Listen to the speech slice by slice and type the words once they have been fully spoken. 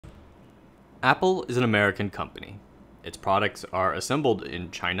Apple is an American company. Its products are assembled in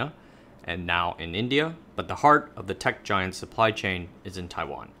China and now in India, but the heart of the tech giant's supply chain is in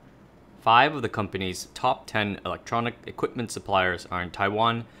Taiwan. 5 of the company's top 10 electronic equipment suppliers are in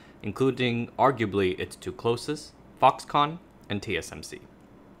Taiwan, including arguably its two closest, Foxconn and TSMC.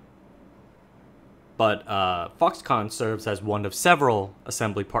 But Foxconn serves as one of several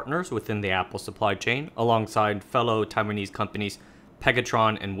assembly partners within the Apple supply chain, alongside fellow Taiwanese companies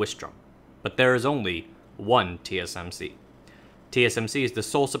Pegatron and Wistron. But there is only one TSMC. TSMC is the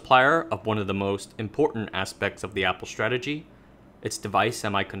sole supplier of one of the most important aspects of the Apple strategy, its device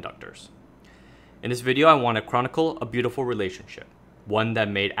semiconductors. In this video, I want to chronicle a beautiful relationship, one that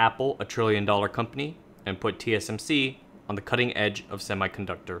made Apple a trillion-dollar company and put TSMC on the cutting edge of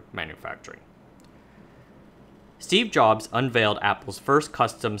semiconductor manufacturing. Steve Jobs unveiled Apple's first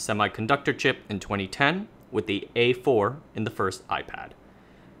custom semiconductor chip in 2010 with the A4 in the first iPad.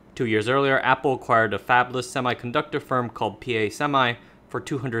 2 years earlier, Apple acquired a fabless semiconductor firm called PA Semi for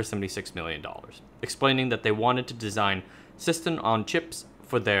 $276 million, explaining that they wanted to design system-on-chips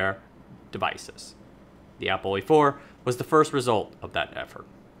for their devices. The Apple A4 was the first result of that effort.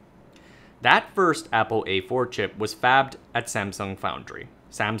 That first Apple A4 chip was fabbed at Samsung Foundry.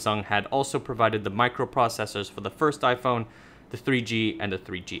 Samsung had also provided the microprocessors for the first iPhone, the 3G, and the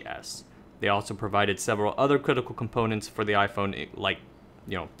 3GS. They also provided several other critical components for the iPhone, like,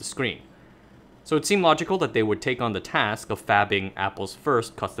 the screen. So it seemed logical that they would take on the task of fabbing Apple's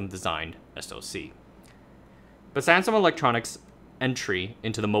first custom-designed SoC. But Samsung Electronics' entry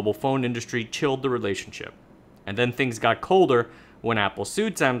into the mobile phone industry chilled the relationship. And then things got colder when Apple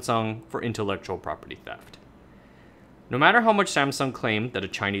sued Samsung for intellectual property theft. No matter how much Samsung claimed that a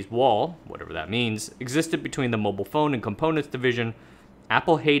Chinese wall, whatever that means, existed between the mobile phone and components division,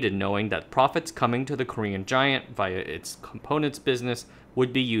 Apple hated knowing that profits coming to the Korean giant via its components business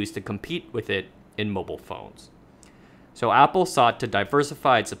would be used to compete with it in mobile phones. So Apple sought to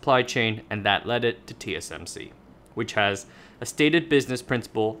diversify its supply chain, and that led it to TSMC, which has a stated business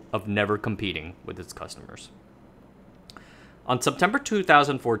principle of never competing with its customers. On September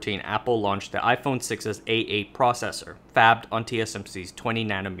 2014, Apple launched the iPhone 6's A8 processor, fabbed on TSMC's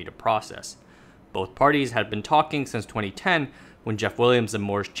 20nm process. Both parties had been talking since 2010, when Jeff Williams and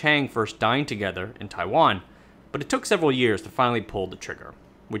Morris Chang first dined together in Taiwan, but it took several years to finally pull the trigger.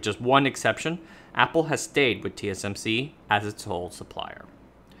 With just one exception, Apple has stayed with TSMC as its sole supplier.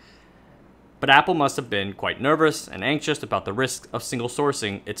 But Apple must have been quite nervous and anxious about the risk of single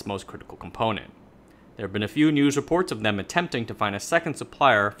sourcing its most critical component. There have been a few news reports of them attempting to find a second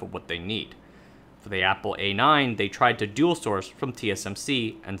supplier for what they need. For the Apple A9, they tried to dual source from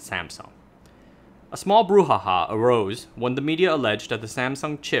TSMC and Samsung. A small brouhaha arose when the media alleged that the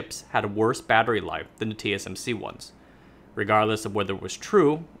Samsung chips had a worse battery life than the TSMC ones. Regardless of whether it was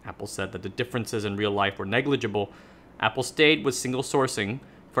true, Apple said that the differences in real life were negligible. Apple stayed with single sourcing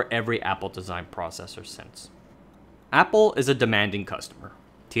for every Apple-designed processor since. Apple is a demanding customer.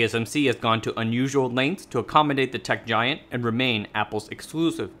 TSMC has gone to unusual lengths to accommodate the tech giant and remain Apple's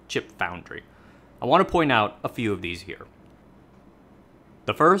exclusive chip foundry. I want to point out a few of these here.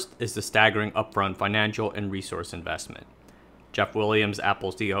 The first is the staggering upfront financial and resource investment. Jeff Williams,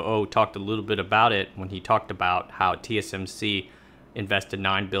 Apple's COO, talked a little bit about it when he talked about how TSMC invested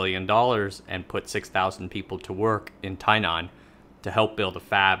 $9 billion and put 6,000 people to work in Taiwan to help build a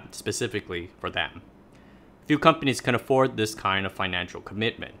fab specifically for them. Few companies can afford this kind of financial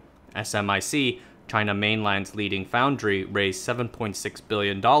commitment. SMIC, China Mainland's leading foundry, raised $7.6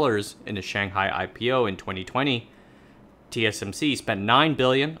 billion in a Shanghai IPO in 2020. TSMC spent $9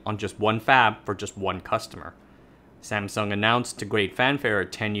 billion on just one fab for just one customer. Samsung announced to great fanfare a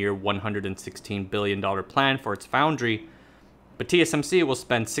 10-year, $116 billion plan for its foundry, but TSMC will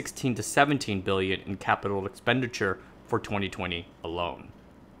spend $16 to $17 billion in capital expenditure for 2020 alone.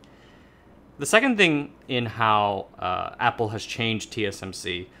 The second thing in how Apple has changed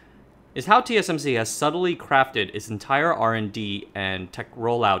TSMC is how TSMC has subtly crafted its entire R&D and tech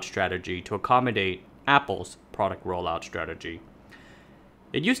rollout strategy to accommodate Apple's product rollout strategy.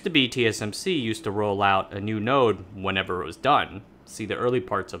 It used to be TSMC used to roll out a new node whenever it was done. See the early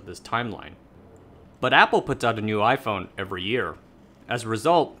parts of this timeline. But Apple puts out a new iPhone every year. As a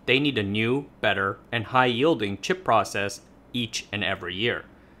result, they need a new, better, and high-yielding chip process each and every year.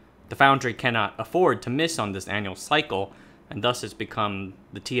 The foundry cannot afford to miss on this annual cycle, and thus it's become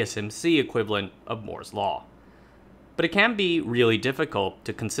the TSMC equivalent of Moore's Law. But it can be really difficult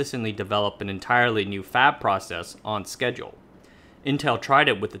to consistently develop an entirely new fab process on schedule. Intel tried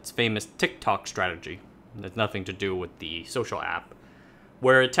it with its famous TikTok strategy. It has nothing to do with the social app,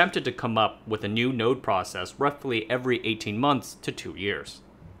 where it attempted to come up with a new node process roughly every 18 months to 2 years.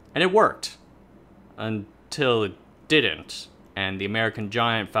 And it worked. until it didn't, and the American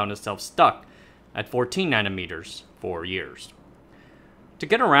giant found itself stuck at 14 nanometers for years. To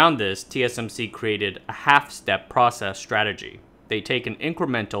get around this, TSMC created a half-step process strategy. They take an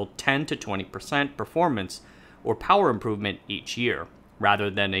incremental 10 to 20% performance or power improvement each year, rather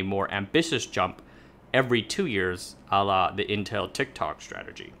than a more ambitious jump every 2 years, a la the Intel TikTok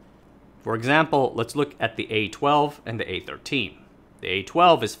strategy. For example, let's look at the A12 and the A13. The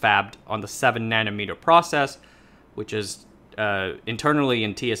A12 is fabbed on the 7 nanometer process, which is internally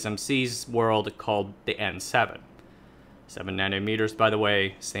in TSMC's world called the N7. 7 nanometers, by the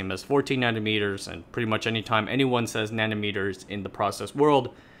way, same as 14 nanometers, and pretty much anytime anyone says nanometers in the process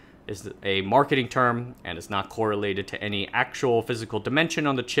world is a marketing term and is not correlated to any actual physical dimension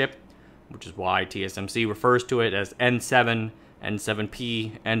on the chip, which is why TSMC refers to it as N7,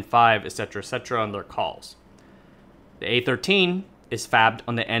 N7P, N5, etc. on their calls. The A13 is fabbed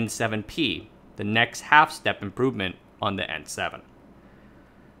on the N7P, the next half-step improvement on the N7.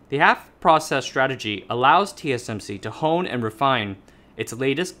 The half-process strategy allows TSMC to hone and refine its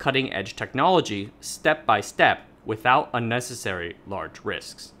latest cutting-edge technology step by step without unnecessary large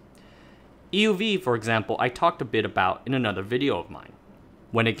risks. EUV, for example, I talked a bit about in another video of mine.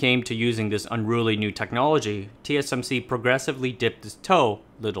 When it came to using this unruly new technology, TSMC progressively dipped its toe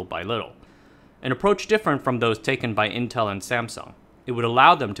little by little. An approach different from those taken by Intel and Samsung. It would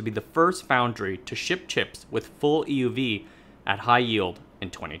allow them to be the first foundry to ship chips with full EUV at high yield in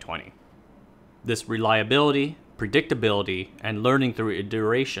 2020. This reliability, predictability, and learning through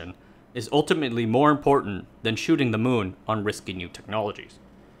iteration is ultimately more important than shooting the moon on risky new technologies.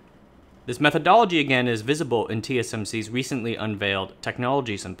 This methodology again is visible in TSMC's recently unveiled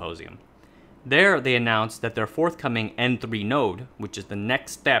Technology Symposium. There, they announced that their forthcoming N3 node, which is the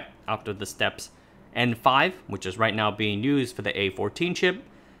next step after the steps N5, which is right now being used for the A14 chip,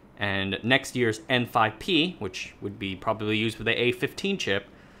 and next year's N5P, which would be probably used for the A15 chip,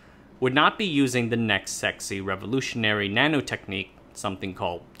 would not be using the next sexy revolutionary nanotechnique, something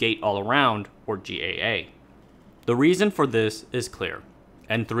called gate-all-around, or GAA. The reason for this is clear.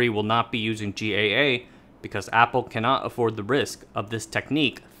 N3 will not be using GAA because Apple cannot afford the risk of this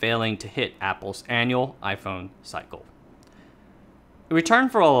technique failing to hit Apple's annual iPhone cycle. In return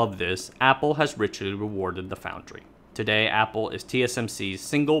for all of this, Apple has richly rewarded the foundry. Today, Apple is TSMC's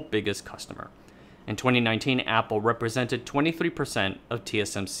single biggest customer. In 2019, Apple represented 23% of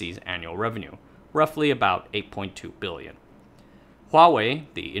TSMC's annual revenue, roughly about $8.2 billion. Huawei,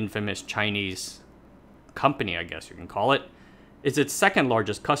 the infamous Chinese company, I guess you can call it, is its second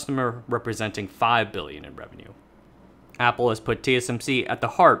largest customer, representing $5 billion in revenue. Apple has put TSMC at the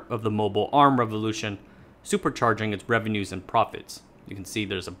heart of the mobile ARM revolution, supercharging its revenues and profits. You can see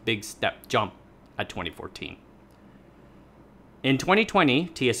there's a big step jump at 2014. In 2020,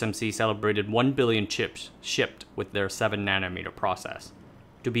 TSMC celebrated 1 billion chips shipped with their 7 nanometer process.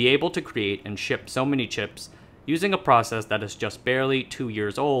 To be able to create and ship so many chips using a process that is just barely 2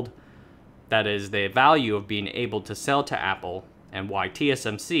 years old, that is the value of being able to sell to Apple and why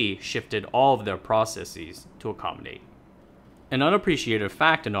TSMC shifted all of their processes to accommodate. An unappreciated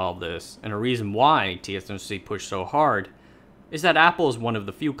fact in all of this, and a reason why TSMC pushed so hard, is that Apple is one of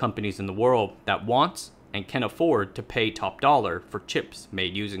the few companies in the world that wants and can afford to pay top dollar for chips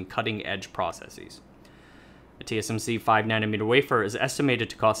made using cutting-edge processes. A TSMC 5 nanometer wafer is estimated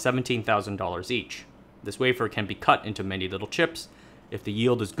to cost $17,000 each. This wafer can be cut into many little chips. If the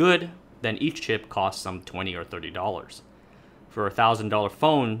yield is good, then each chip costs some $20 or $30. For a $1,000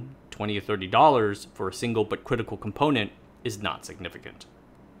 phone, $20 or $30 for a single but critical component is not significant.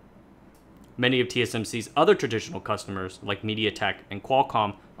 Many of TSMC's other traditional customers, like MediaTek and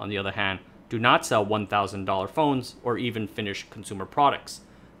Qualcomm, on the other hand, do not sell $1,000 phones or even finished consumer products.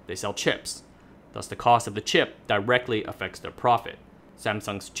 They sell chips. Thus, the cost of the chip directly affects their profit.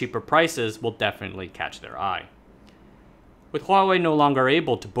 Samsung's cheaper prices will definitely catch their eye. With Huawei no longer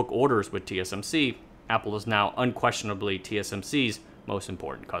able to book orders with TSMC, Apple is now unquestionably TSMC's most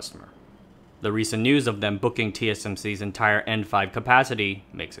important customer. The recent news of them booking TSMC's entire N5 capacity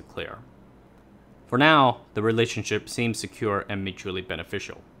makes it clear. For now, the relationship seems secure and mutually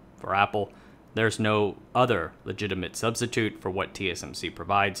beneficial. For Apple, there's no other legitimate substitute for what TSMC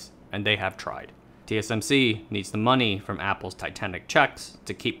provides, and they have tried. TSMC needs the money from Apple's Titanic checks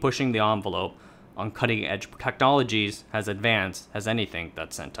to keep pushing the envelope on cutting-edge technologies as advanced as anything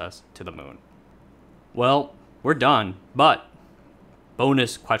that sent us to the moon. Well, we're done, but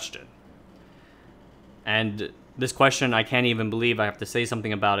bonus question. And this question, I can't even believe I have to say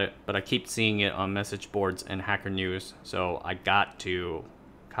something about it, but I keep seeing it on message boards and Hacker News, so I gotta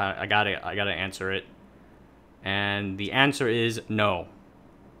answer it. And the answer is no.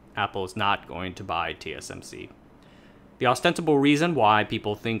 Apple is not going to buy TSMC. The ostensible reason why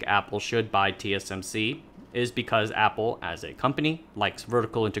people think Apple should buy TSMC is because Apple, as a company, likes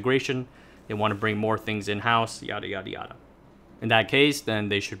vertical integration. They want to bring more things in-house, yada, yada, yada. In that case, then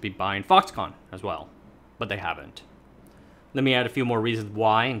they should be buying Foxconn as well, but they haven't. Let me add a few more reasons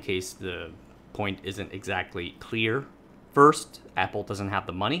why, in case the point isn't exactly clear. First, Apple doesn't have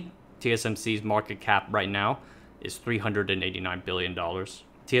the money. TSMC's market cap right now is $389 billion.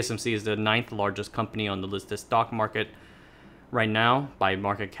 TSMC is the 9th largest company on the listed stock market right now by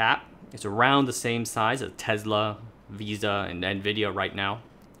market cap. It's around the same size as Tesla, Visa, and Nvidia right now.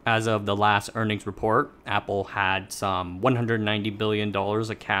 As of the last earnings report, Apple had some $190 billion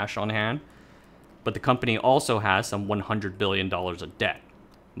of cash on hand, but the company also has some $100 billion of debt,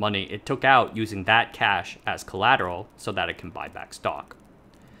 money it took out using that cash as collateral so that it can buy back stock.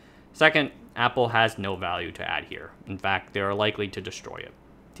 Second, Apple has no value to add here. In fact, they are likely to destroy it.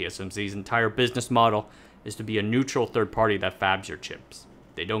 TSMC's entire business model is to be a neutral third party that fabs your chips.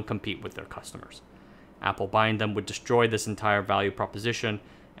 They don't compete with their customers. Apple buying them would destroy this entire value proposition,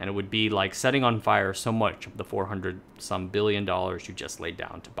 and it would be like setting on fire so much of the $400-some billion you just laid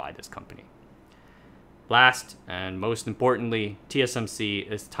down to buy this company. Last, and most importantly,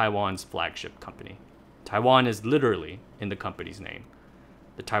 TSMC is Taiwan's flagship company. Taiwan is literally in the company's name.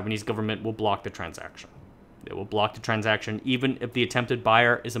 The Taiwanese government will block the transaction. They will block the transaction even if the attempted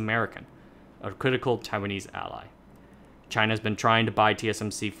buyer is American, a critical Taiwanese ally. China has been trying to buy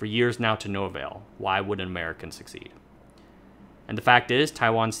TSMC for years now to no avail. Why would an American succeed? And the fact is,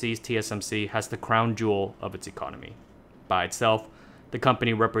 Taiwan sees TSMC as the crown jewel of its economy. By itself, the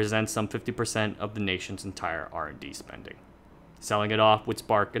company represents some 50% of the nation's entire R&D spending. Selling it off would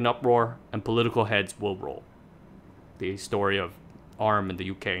spark an uproar, and political heads will roll. The story of ARM in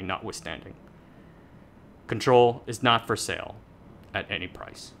the UK notwithstanding. Control is not for sale at any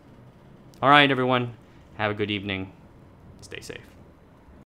price. All right, everyone. Have a good evening. Stay safe.